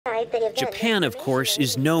Japan, of course,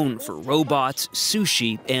 is known for robots,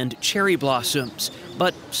 sushi, and cherry blossoms,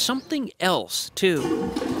 but something else,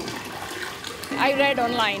 too. I read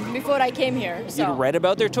online before I came here. So. You read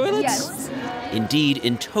about their toilets? Yes. Indeed,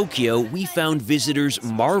 in Tokyo, we found visitors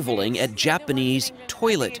marveling at Japanese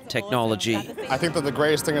toilet technology. I think they're the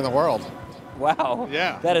greatest thing in the world. Wow.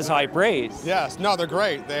 Yeah. That is high praise. Yes. No, they're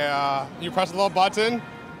great. You press a little button,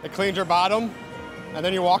 it cleans your bottom, and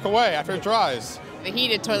then you walk away after it dries. The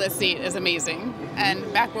heated toilet seat is amazing.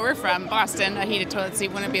 And back where we're from, Boston, a heated toilet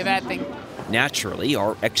seat wouldn't be a bad thing. Naturally,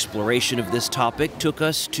 our exploration of this topic took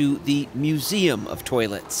us to the Museum of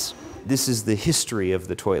Toilets. This is the history of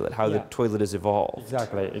the toilet, how the toilet has evolved.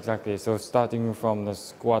 Exactly. So starting from the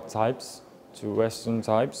squat types to Western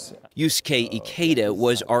types. Yusuke Ikeda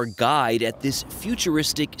was our guide at this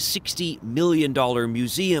futuristic $60 million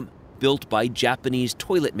museum built by Japanese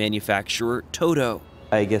toilet manufacturer Toto.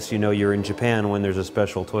 I guess you know you're in Japan when there's a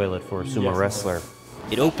special toilet for a sumo wrestler.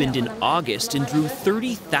 It opened in August and drew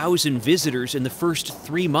 30,000 visitors in the first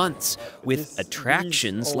 3 months, with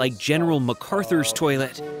attractions like General MacArthur's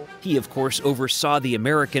toilet. He, of course, oversaw the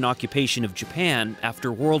American occupation of Japan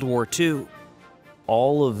after World War II.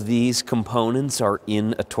 All of these components are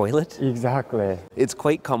in a toilet? Exactly. It's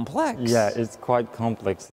quite complex. Yeah, it's quite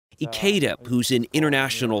complex. Ikeda, who's in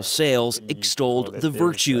international sales, extolled the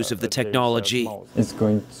virtues of the technology. It's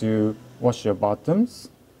going to wash your bottoms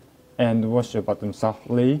and wash your bottom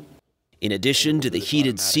softly. In addition to the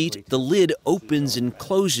heated seat, the lid opens and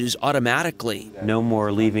closes automatically. No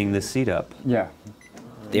more leaving the seat up. Yeah.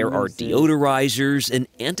 There are deodorizers, an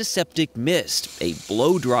antiseptic mist, a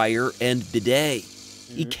blow dryer, and bidet.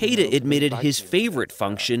 Ikeda admitted his favorite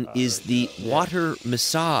function is the water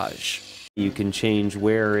massage. You can change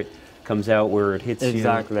where it comes out, where it hits you.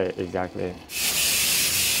 Exactly.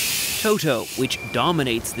 Toto, which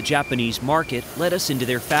dominates the Japanese market, led us into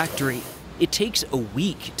their factory. It takes a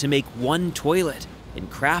week to make one toilet, and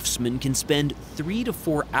craftsmen can spend 3 to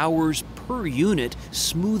 4 hours per unit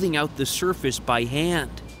smoothing out the surface by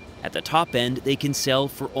hand. At the top end, they can sell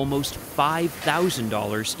for almost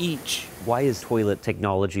 $5,000 each. Why is toilet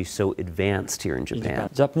technology so advanced here in Japan?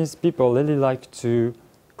 Japanese people really like to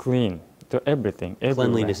clean to everything.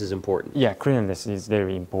 Cleanliness is important. Yeah, cleanliness is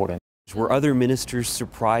very important. Were other ministers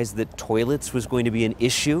surprised that toilets was going to be an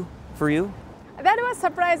issue for you? That was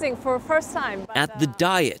surprising for the first time. At the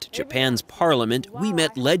Diet, Japan's parliament, we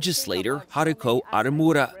met legislator Haruko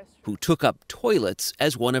Aramura, who took up toilets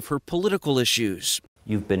as one of her political issues.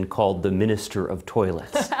 You've been called the Minister of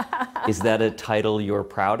Toilets. Is that a title you're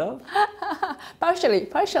proud of? Partially.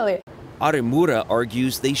 Aramura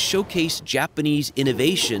argues they showcase Japanese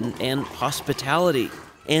innovation and hospitality.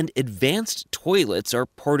 And advanced toilets are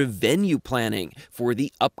part of venue planning for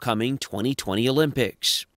the upcoming 2020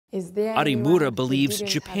 Olympics. Arimura believes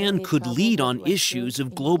Japan could lead on issues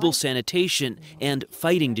of global sanitation and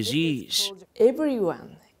fighting disease.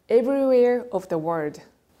 Everyone, everywhere of the world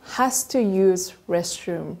has to use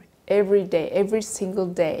restroom every day, every single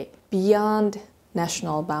day, beyond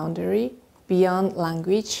national boundary, beyond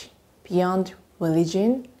language, beyond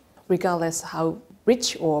religion, regardless how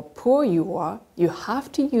rich or poor you are, you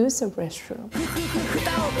have to use a restroom.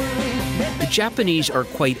 The Japanese are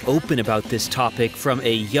quite open about this topic from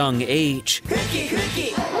a young age.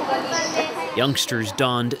 Youngsters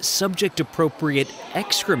donned subject-appropriate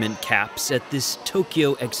excrement caps at this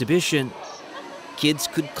Tokyo exhibition. Kids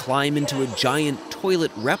could climb into a giant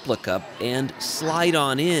toilet replica and slide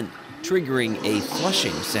on in, triggering a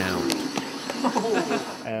flushing sound.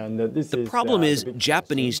 The problem is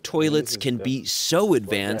Japanese toilets can be so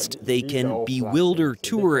advanced they can bewilder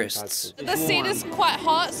tourists. The seat is quite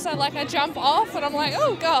hot, so I jump off and I'm like,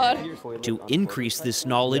 oh God. To increase this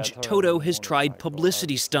knowledge, Toto has tried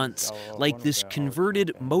publicity stunts, like this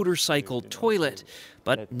converted motorcycle toilet.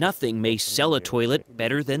 But nothing may sell a toilet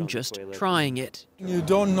better than just trying it. You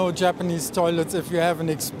don't know Japanese toilets if you haven't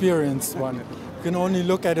experienced one. You can only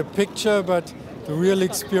look at a picture, but the real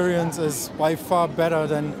experience is by far better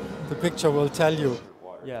than the picture will tell you.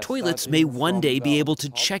 Toilets may one day be able to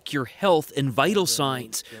check your health and vital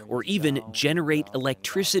signs, or even generate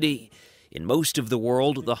electricity. In most of the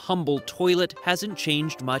world, the humble toilet hasn't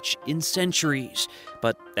changed much in centuries,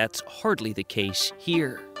 but that's hardly the case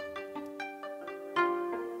here.